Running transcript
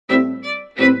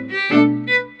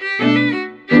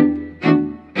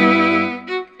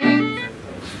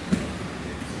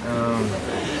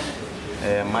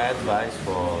advice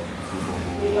for people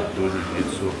who do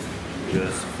jiu-jitsu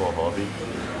just for hobby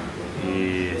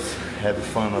is have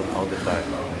fun all the time,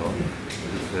 you know,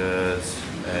 because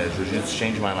jiu-jitsu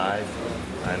changed my life.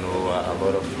 I know a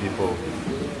lot of people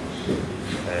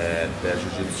that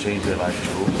jiu-jitsu changed their life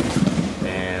too,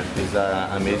 and it's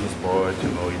an amazing sport, you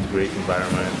know, it's a great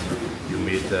environment, you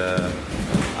meet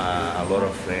a lot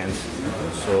of friends,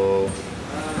 so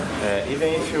even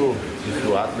if you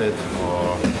athlete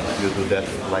or you do that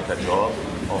like a job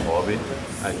or hobby,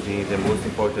 I think the most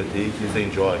important thing is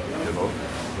enjoy, you know,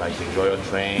 like enjoy your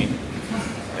train,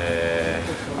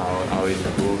 always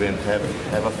improve and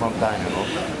have a fun time, you know.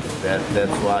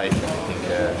 That's why I think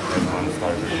everyone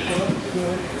starts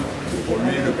jiu-jitsu. Pour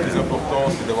lui, le plus important,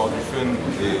 c'est d'avoir du fun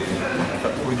et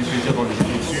trouver du plaisir dans le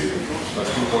jiu-jitsu. Parce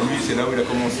que pour lui, c'est là où il a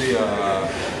commencé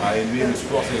à aimer le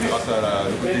sport, c'est grâce à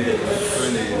le côté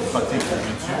fun et pratique du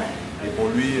jiu-jitsu. Et pour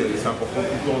lui, c'est important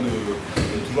tout le temps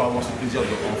de toujours avoir ce plaisir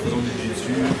en faisant du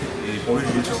jiu-jitsu. Et pour lui,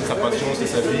 le jiu-jitsu, c'est sa passion,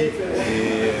 c'est sa vie.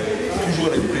 Et toujours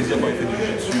il a du plaisir quand il fait du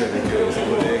jiu-jitsu avec ses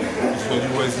collègues, que ce soit du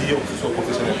loisir ou que ce soit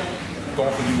professionnel. Quand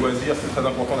on fait du loisir, c'est très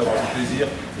important d'avoir du plaisir,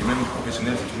 et même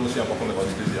professionnel, c'est toujours aussi important d'avoir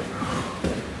du plaisir.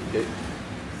 Okay.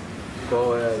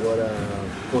 Qual é agora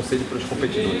o conselho para os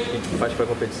competidores? O que faz para a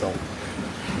competição?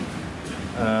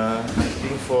 I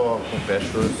think for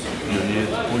competitors, you need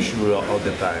to push you all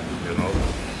the time, you know.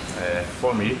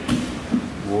 For me,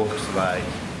 works like,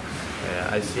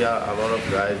 I see a lot of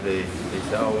guys, they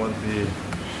say, I want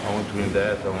to win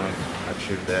that, I want to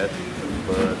achieve that,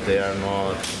 but they are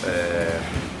not,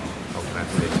 how can I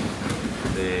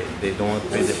say, they don't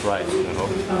pay the price, you know.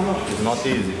 It's not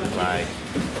easy, like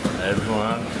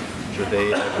everyone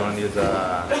is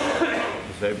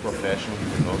very professional,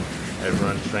 you know.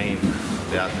 Everyone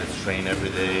the athletes train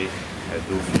every day,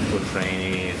 do physical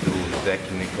training, do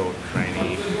technical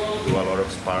training, do a lot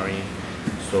of sparring.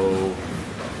 So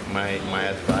my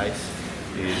advice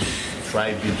is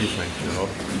try to be different, you know.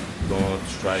 Don't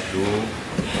try to do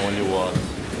only what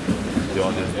the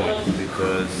others do,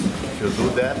 because if you do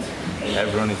that,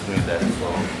 everyone is doing that.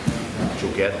 So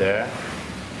to get there,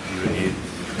 you need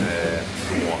to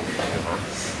do more, you know.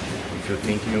 If you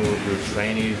think you're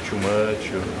training too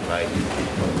much, you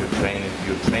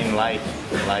train like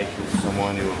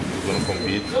someone you're going to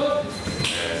compete,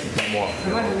 do more,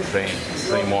 you know,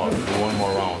 train more, do one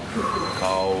more round.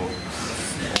 Call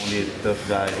only tough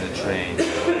guys in the train.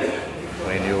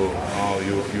 When you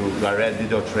already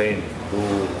did your training, do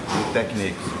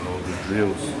techniques, you know, do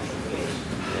drills.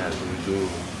 Yeah,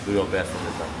 do your best all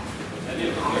the time.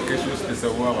 La question, c'était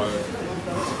savoir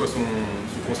c'est quoi son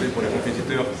conseil pour les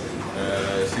compétiteurs.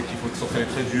 C'est qu'il faut s'entraîner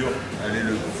très dur, aller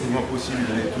le plus loin possible,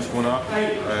 donner tout ce qu'on a.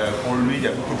 Pour lui, il y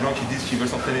a beaucoup de gens qui disent qu'ils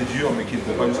veulent s'entraîner dur mais qui ne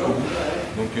vont pas jusqu'au bout.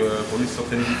 Donc pour lui, c'est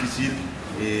s'entraîner difficile.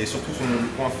 Et surtout, le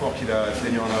point fort qu'il a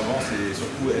mis en avant, c'est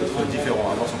surtout être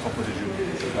différent, avoir son propre jeu.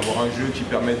 Avoir un jeu qui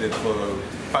permet d'être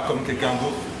pas comme quelqu'un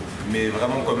d'autre, mais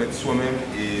vraiment comme être soi-même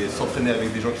et s'entraîner avec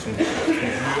des gens qui sont durs,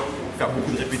 faire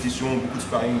beaucoup de répétitions, beaucoup de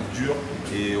sparring dur,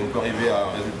 et on peut arriver à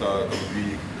un résultat comme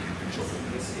lui.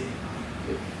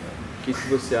 O que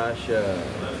você acha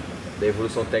da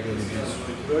evolução técnica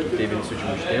que teve nesses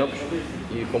últimos tempos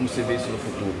e como você vê isso no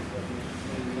futuro?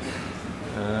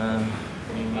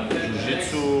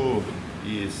 Jiu-jitsu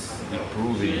is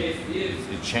improving,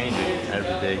 it's changing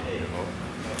every day, you know.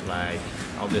 Like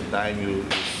all the time you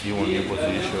see one new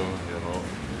position, you know.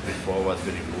 Before was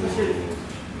very good,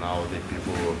 now the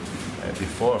people,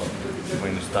 before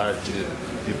when you start,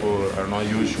 people are not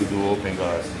used to do open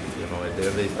guards, you know, and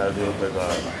then they start doing open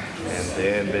guard, and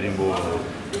then berimbolo,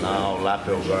 now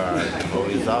lapel guard, you know,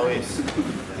 it's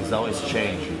always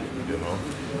changing, you know.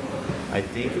 I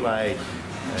think like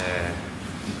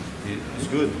it's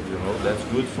good, you know, that's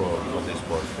good for the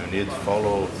sport. You need to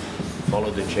follow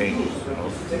the changes, you know.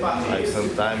 Like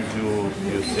sometimes you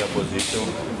see a position,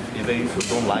 even if you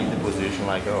don't like the position,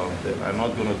 like, oh, I'm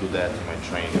not gonna do that in my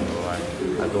training, you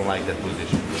know, I don't like that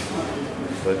position.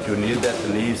 But you need at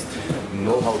least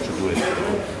know how to do it, you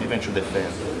know, even to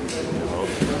defend, you know.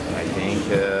 I think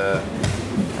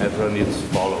everyone needs to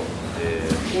follow the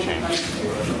change,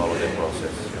 follow the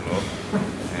process, you know.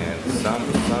 And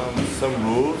some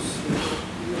rules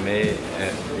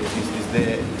it's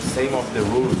the same of the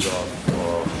rules of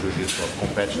jiu-jitsu, of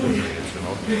competitive jiu-jitsu, you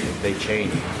know. They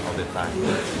change all the time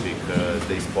because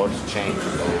the sports change.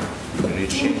 So you need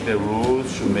to change the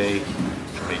rules to make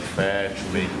fair, to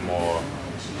make more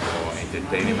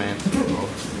entertainment, you know.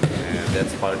 And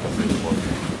that's part of the sport.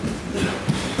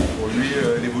 Pour lui,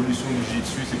 l'évolution du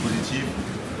jiu-jitsu, c'est positif.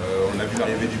 On a vu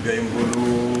l'arrivée du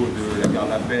Berimbolo, de la garde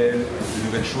d'appel, de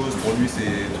nouvelles choses. Pour lui, ça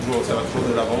va toujours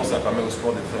de l'avant, ça permet au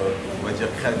sport d'être, on va dire,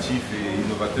 créatif et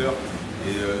innovateur.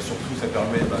 Et surtout, ça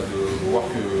permet de voir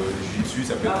que le jiu-jitsu,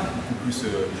 ça peut être beaucoup plus,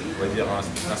 on va dire,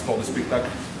 un sport de spectacle.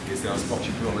 Et c'est un sport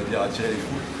qui peut, on va dire, attirer les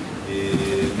foules.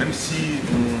 Et même si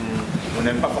on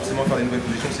n'aime pas forcément faire des nouvelles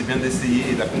positions, c'est bien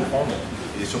d'essayer et de la comprendre.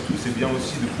 Et surtout, c'est bien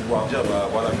aussi de pouvoir dire,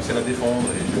 voilà, je sais la défendre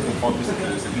et je comprends un peu cette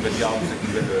nouvelle garde, cette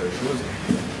nouvelle chose.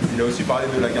 Il a aussi parlé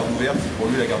de la garde ouverte.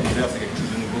 Pour lui, la garde ouverte, c'est quelque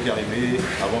chose de nouveau qui est arrivé.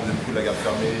 Avant, on faisait beaucoup de la garde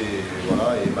fermée. Et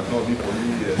voilà. Et maintenant, lui, pour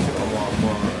lui, c'est vraiment un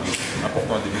point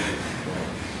important à développer.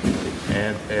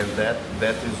 And that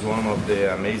is one of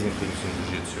the amazing things in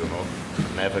jiu-jitsu, you know.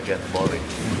 Never get boring.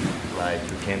 Like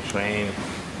you can train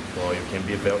or you can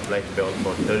be black belt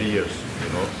for 30 years, you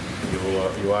know.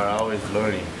 You are always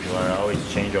learning. You are always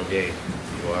change your game.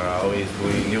 You are always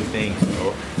doing new things, you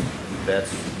know.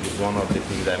 That's one of the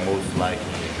things I most like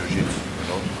in jiu-jitsu, you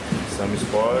know. Some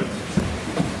sports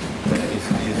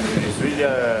is really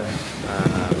a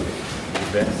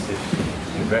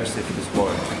immersive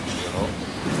sport, you know.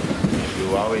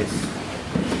 You always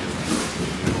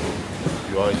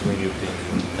do new things.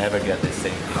 You never get the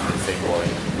same point.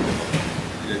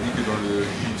 Il a dit que dans le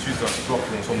jiu-jitsu, c'est un sport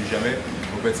qu'on ne s'ennuie jamais.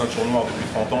 On peut être ceinture noire depuis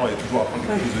 30 ans et toujours apprendre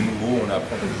quelque chose de nouveau. On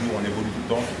apprend toujours, on évolue tout le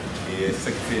temps. Et c'est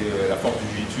ça qui fait la force du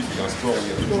jiu-jitsu, c'est un sport où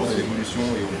il y a toujours des évolutions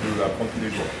et on peut apprendre tous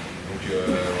les jours. Donc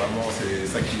vraiment, c'est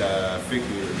ça qui a fait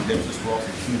qu'il aime ce sport,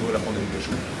 c'est toujours d'apprendre de nouvelles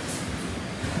choses.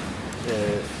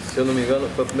 Se eu não me engano,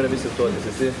 foi a primeira vez que você lutou a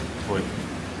ADCC? Foi.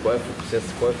 Qual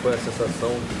foi a sensação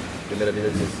de primeira vez a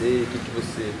ADCC e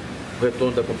o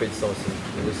retorno da competição, assim, o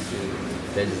que você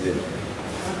quer dizer?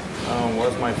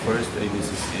 Was my first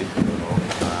ADCC, you know.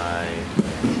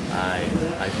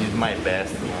 I did my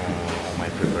best on my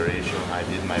preparation. I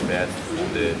did my best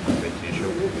in the competition,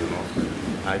 you know.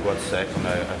 I got second.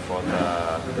 I fought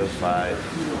the fight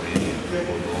with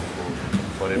Rodolfo,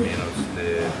 40 minutes.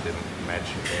 The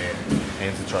match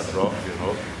ends to a draw, you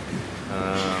know.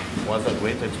 Was a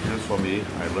great experience for me.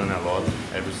 I learned a lot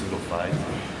every single fight,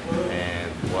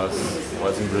 and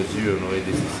was in Brazil, you know,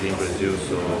 ADCC in Brazil.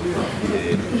 So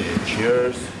the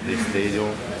cheers, the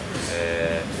stadium,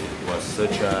 it was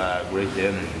such a great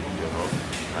energy, you know.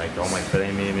 Like all my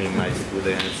family, my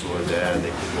students were there.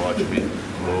 They could watch me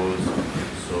close.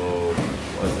 So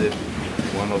it was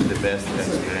one of the best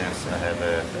experiences I have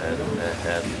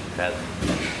had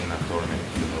in a tournament,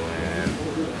 you know. And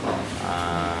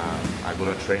I'm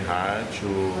gonna train hard to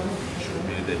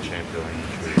be the champion in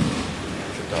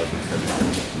 2017.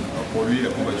 Pour lui, il a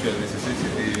combattu à l'ADCC,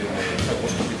 c'était une très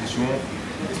grosse compétition,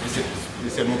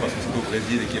 spécialement parce que c'était au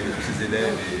Brésil et qu'il y avait tous ses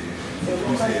élèves et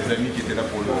tous ses amis qui étaient là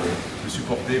pour le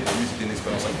supporter. Pour lui, c'était une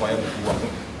expérience incroyable de pouvoir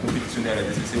compétitionner à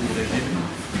l'ADCC au Brésil.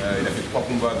 Il a fait 3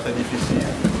 combats très difficiles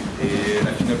et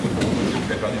la finale contre Rodolfo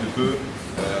qu'il a perdu de peu.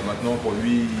 Maintenant, pour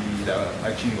lui, il a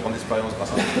acquis une grande expérience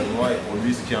grâce à ce tournoi et pour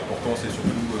lui, ce qui est important, c'est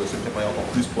surtout se préparer encore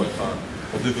plus pour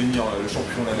devenir le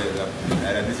champion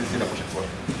à la DCC la prochaine fois.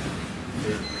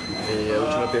 E a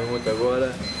última pergunta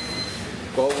agora,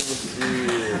 qual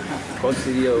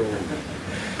seria o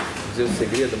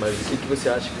segredo, mas o que você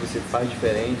acha que você faz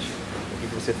diferente, o que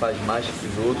você faz mais que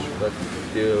os outros para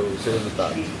ter o seu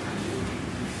resultado?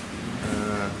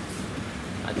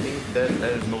 I think that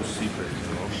there is no secret,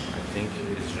 you know. I think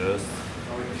it's just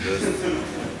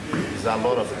it's a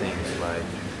lot of things. Like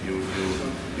you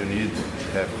need to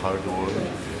have hard work,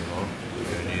 you know.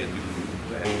 You need to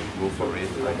go for it.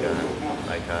 Like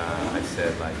I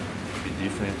said, like be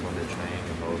different on the train,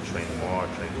 you know. Train more,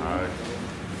 train hard.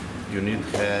 You need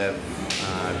to have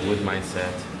a good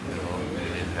mindset, you know. You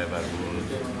need to have a good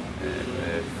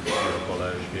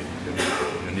psychology.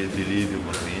 You need to believe you can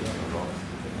win, you know.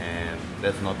 And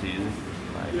that's not easy.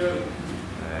 Like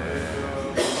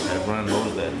everyone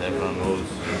knows that. Everyone knows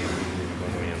you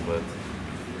can win, but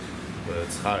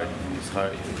it's hard. It's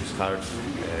hard to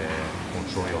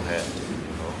control your head.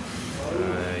 You know.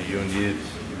 You need.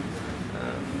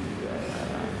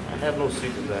 I have no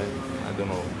secret. I don't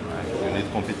know. You need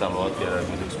to compete a lot, get a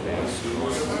good experience. You know.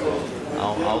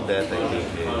 All that I think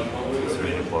is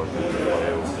really important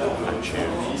to achieve.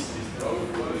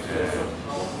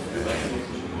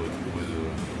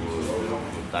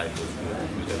 Titles,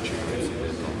 good achievements in the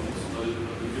tournament.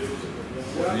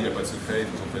 Lui, il n'y a pas de secret, il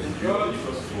faut s'entraîner dur, il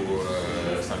faut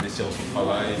s'investir dans son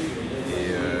travail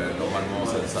et normalement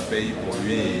ça paye pour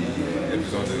lui. Il a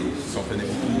besoin de s'entraîner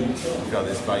beaucoup, de faire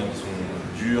des sparring qui sont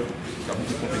durs, faire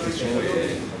beaucoup de compétitions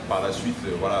et par la suite,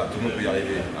 voilà, tout le monde peut y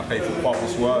arriver. Après, il faut croire en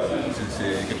soi,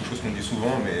 c'est quelque chose qu'on dit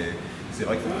souvent, mais c'est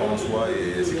vrai qu'il faut croire en soi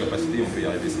et ses capacités, on peut y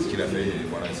arriver, c'est ce qu'il a fait et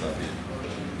voilà, ça a fait.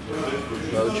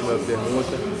 A última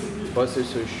pergunta, quais são os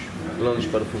seus planos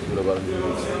para o futuro agora no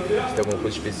jiu-jitsu? Você tem alguma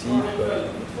coisa específica?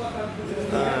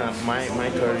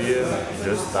 My career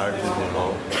just started, you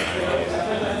know.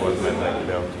 I got my black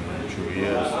belt in 2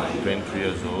 years. I'm 23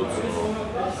 years old, so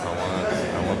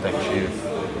I want to achieve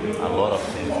a lot of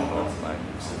things, you know. Like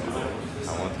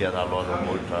I want to get a lot of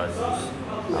more titles.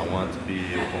 I want to be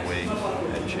openweight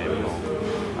champion.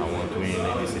 I want to win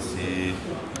ADCC.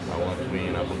 I want to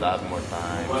win Abu Dhabi more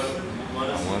times.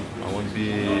 I want to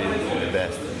be the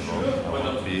best, you know.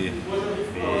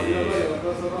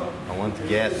 I want to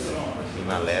get in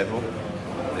a level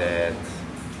that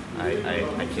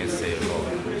I can say, oh,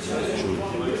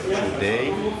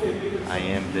 today I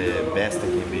am the best I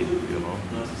can be, you know.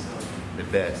 The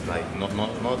best, like not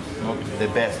the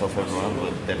best of everyone,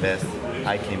 but the best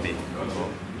I can be, you know.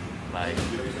 Like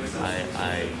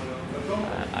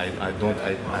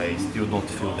I still don't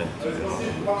feel that, you know.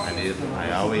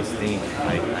 I always think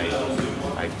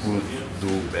I could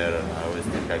do better. I always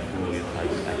think I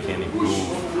can improve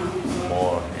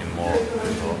more and more,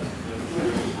 you know.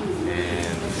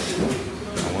 And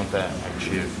I want to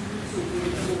achieve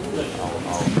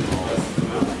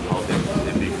all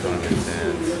the big tournaments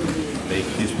and make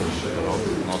history, you know.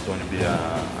 Not only be a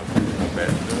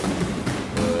competitor,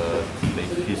 but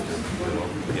make history, you know.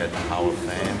 Get a Hall of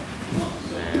Fame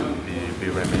and be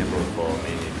remembered for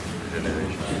many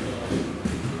generations.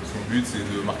 Son but, c'est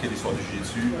de marquer l'histoire du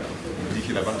jiu-jitsu. Il dit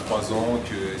qu'il a 23 ans,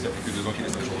 que ça fait que 2 ans qu'il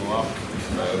est ceinture noire.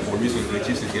 Pour lui, son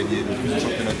objectif, c'est de gagner le plus de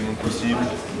championnats du monde possible,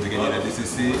 de gagner la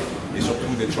ADCC et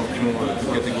surtout d'être champion de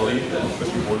catégorie.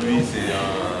 Parce que pour lui, c'est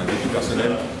un défi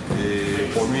personnel.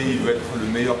 Et pour lui, il veut être le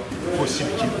meilleur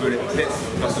possible qu'il peut l'être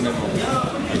personnellement.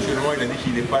 Actuellement, il a dit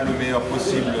qu'il n'est pas le meilleur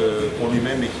possible pour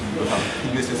lui-même et qu'il va faire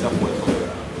tout le nécessaire pour être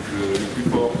le plus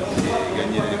fort et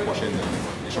gagner l'année prochaine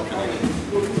les championnats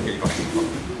auxquels il participera.